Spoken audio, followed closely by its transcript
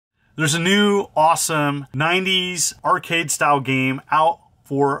There's a new awesome 90s arcade style game out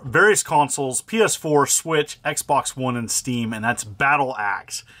for various consoles, PS4, Switch, Xbox One, and Steam, and that's Battle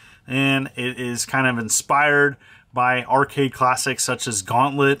Axe. And it is kind of inspired by arcade classics such as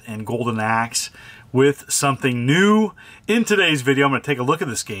Gauntlet and Golden Axe with something new. In today's video, I'm going to take a look at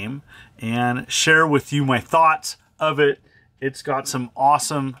this game and share with you my thoughts of it. It's got some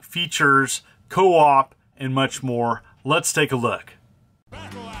awesome features, co-op, and much more. Let's take a look.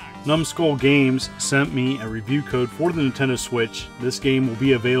 Numbskull Games sent me a review code for the Nintendo Switch. This game will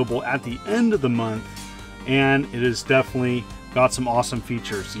be available at the end of the month, and it has definitely got some awesome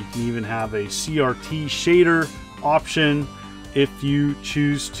features. You can even have a CRT shader option if you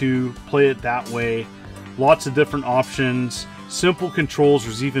choose to play it that way. Lots of different options, simple controls.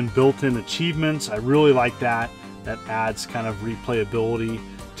 There's even built-in achievements. I really like that. That adds kind of replayability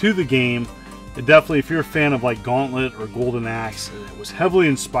to the game. It definitely, if you're a fan of like Gauntlet or Golden Axe, it was heavily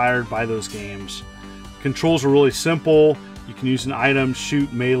inspired by those games. Controls are really simple. You can use an item,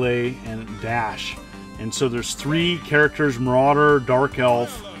 shoot, melee, and dash. And so there's 3 characters: Marauder, Dark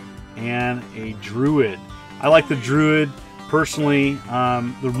Elf, and a Druid. I like the Druid personally.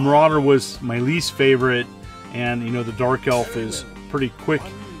 The Marauder was my least favorite, and you know, the Dark Elf is pretty quick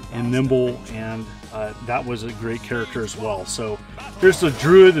and nimble, and that was a great character as well. So here's the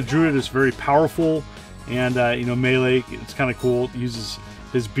Druid. The Druid is very powerful, and you know, melee, it's kind of cool. It uses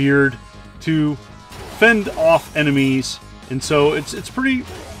his beard to fend off enemies, and so it's pretty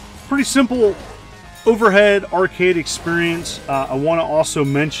simple overhead arcade experience. I want to also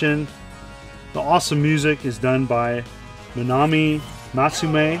mention the awesome music is done by Manami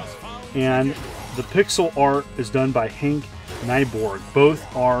Matsumae, and the pixel art is done by Henk Nieborg.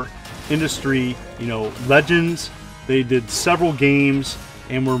 Both are industry, you know, legends. They did several games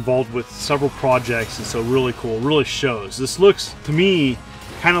and were involved with several projects, and so really cool. Really shows. This looks to me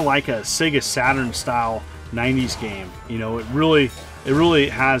kind of like a Sega Saturn style 90s game. You know, it really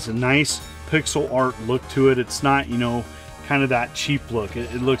has a nice pixel art look to it. It's not, you know, kind of that cheap look.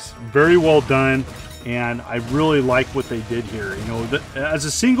 It looks very well done, and I really like what they did here. You know, as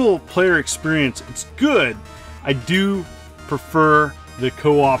a single player experience, it's good. I do prefer the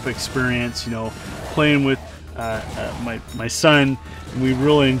co-op experience, you know, playing with my son, and we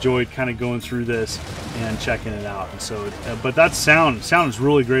really enjoyed kind of going through this and checking it out. And so but that sound is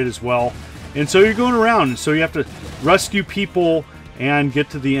really great as well. And so you're going around, and so you have to rescue people and get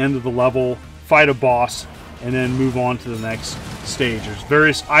to the end of the level, fight a boss, and then move on to the next stage. There's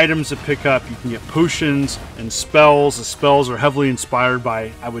various items to pick up. You can get potions and spells. The spells are heavily inspired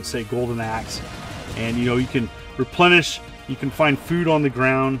by, I would say, Golden Axe. And you know, you can replenish. You can find food on the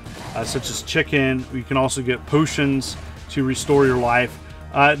ground, such as chicken. You can also get potions to restore your life.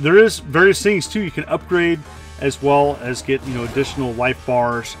 There is various things too. You can upgrade as well as get, you know, additional life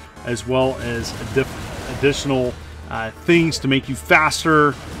bars, as well as additional things to make you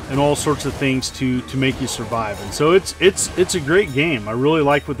faster, and all sorts of things to make you survive. And so it's a great game. I really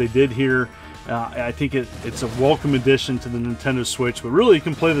like what they did here. I think it's a welcome addition to the Nintendo Switch, but really you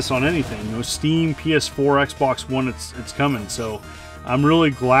can play this on anything. You know, Steam, PS4, Xbox One, it's coming. So I'm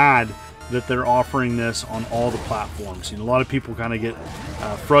really glad that they're offering this on all the platforms. You know, a lot of people kind of get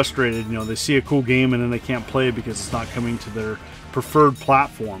frustrated. You know, they see a cool game and then they can't play it because it's not coming to their preferred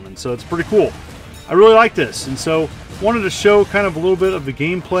platform, and so it's pretty cool. I really like this, and so wanted to show kind of a little bit of the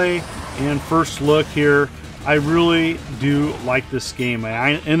gameplay and first look here. I really do like this game.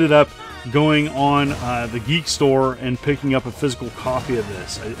 I ended up going on the Geek Store and picking up a physical copy of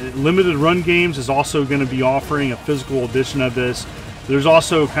this. Limited Run Games is also going to be offering a physical edition of this. There's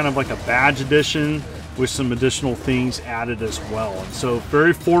also kind of like a badge edition with some additional things added as well. And so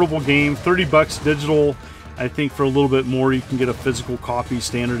very affordable game, 30 bucks digital. I think for a little bit more you can get a physical copy,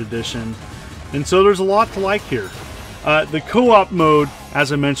 standard edition. And so there's a lot to like here. The co-op mode,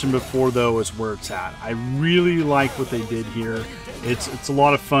 as I mentioned before, though, is where it's at. I really like what they did here. It's a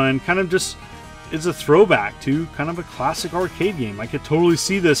lot of fun. Kind of just, it's a throwback to kind of a classic arcade game. I could totally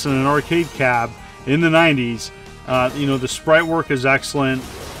see this in an arcade cab in the 90s. You know, the sprite work is excellent.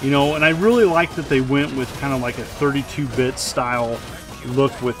 You know, and I really like that they went with kind of like a 32-bit style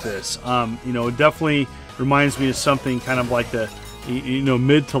look with this. You know, it definitely reminds me of something kind of like the, you know,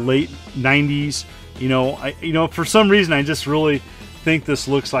 mid to late 90s. You know, for some reason I just really think this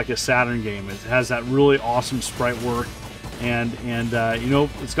looks like a Saturn game. It has that really awesome sprite work, and you know,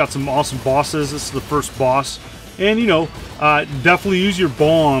 it's got some awesome bosses. This is the first boss, and you know, definitely use your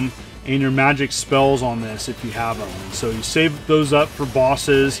bomb and your magic spells on this if you have them. And so you save those up for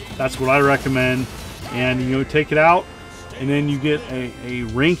bosses. That's what I recommend. And you know, take it out, and then you get a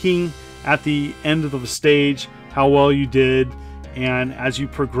ranking at the end of the stage, how well you did. and as you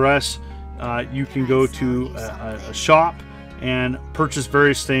progress, you can go to a shop and purchase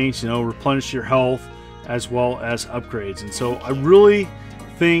various things, you know, replenish your health as well as upgrades. And so I really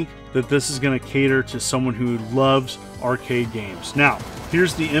think that this is going to cater to someone who loves arcade games. Now,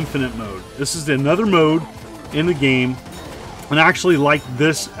 here's the infinite mode. This is another mode in the game, and I actually like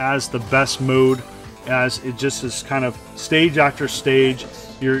this as the best mode, as it just is kind of stage after stage.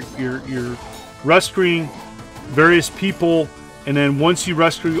 You're rescuing various people, and then once you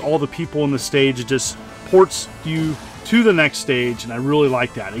rescue all the people in the stage, it just ports you to the next stage, and I really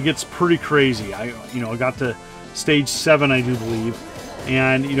like that. It gets pretty crazy. I got to stage 7, I do believe,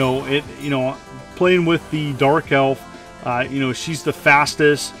 and playing with the Dark Elf, she's the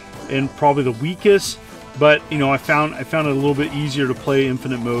fastest and probably the weakest, but I found it a little bit easier to play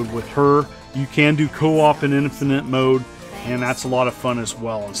infinite mode with her. You can do co-op in infinite mode, and that's a lot of fun as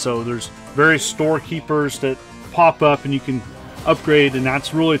well. And so there's various storekeepers that pop up, and you can upgrade, and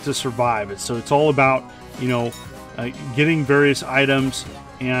that's really to survive. So it's all about getting various items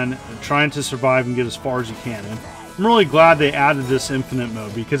and trying to survive and get as far as you can. And I'm really glad they added this infinite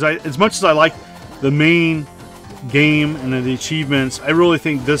mode, because as much as I like the main game and the achievements, I really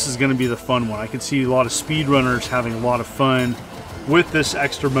think this is going to be the fun one. I can see a lot of speedrunners having a lot of fun with this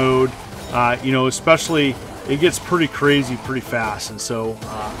extra mode. Especially it gets pretty crazy pretty fast, and so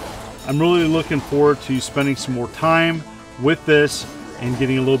I'm really looking forward to spending some more time with this and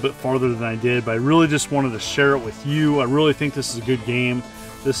getting a little bit farther than I did, but I really just wanted to share it with you. I really think this is a good game.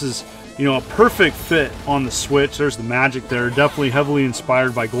 This is a perfect fit on the Switch. There's the magic there, definitely heavily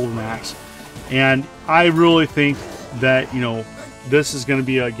inspired by Golden Axe, and I really think that this is going to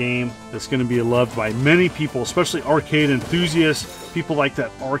be a game that's going to be loved by many people, especially arcade enthusiasts, people like that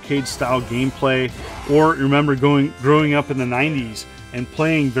arcade style gameplay, or remember growing up in the 90s and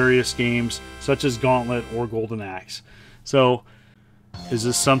playing various games such as Gauntlet or Golden Axe. So, is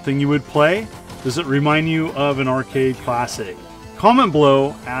this something you would play? Does it remind you of an arcade classic? Comment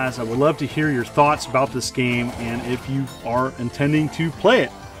below, as I would love to hear your thoughts about this game and if you are intending to play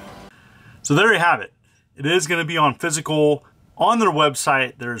it. So there you have it. It is going to be on physical. On their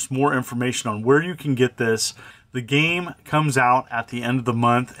website, there's more information on where you can get this. The game comes out at the end of the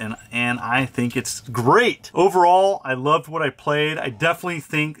month, and I think it's great. Overall, I loved what I played. I definitely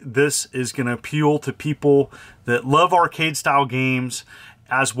think this is going to appeal to people that love arcade-style games,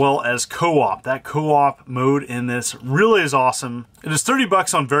 as well as co-op. That co-op mode in this really is awesome. It is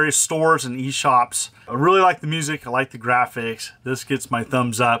 $30 on various stores and eShops. I really like the music. I like the graphics. This gets my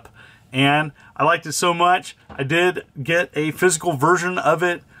thumbs up. And I liked it so much, I did get a physical version of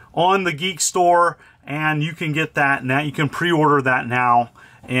it on the Geek Store, and you can get that now. You can pre-order that now.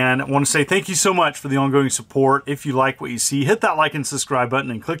 And I want to say thank you so much for the ongoing support. If you like what you see, hit that like and subscribe button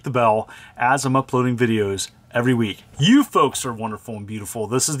and click the bell, as I'm uploading videos every week. You folks are wonderful and beautiful.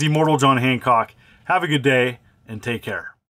 This is the Immortal John Hancock. Have a good day and take care.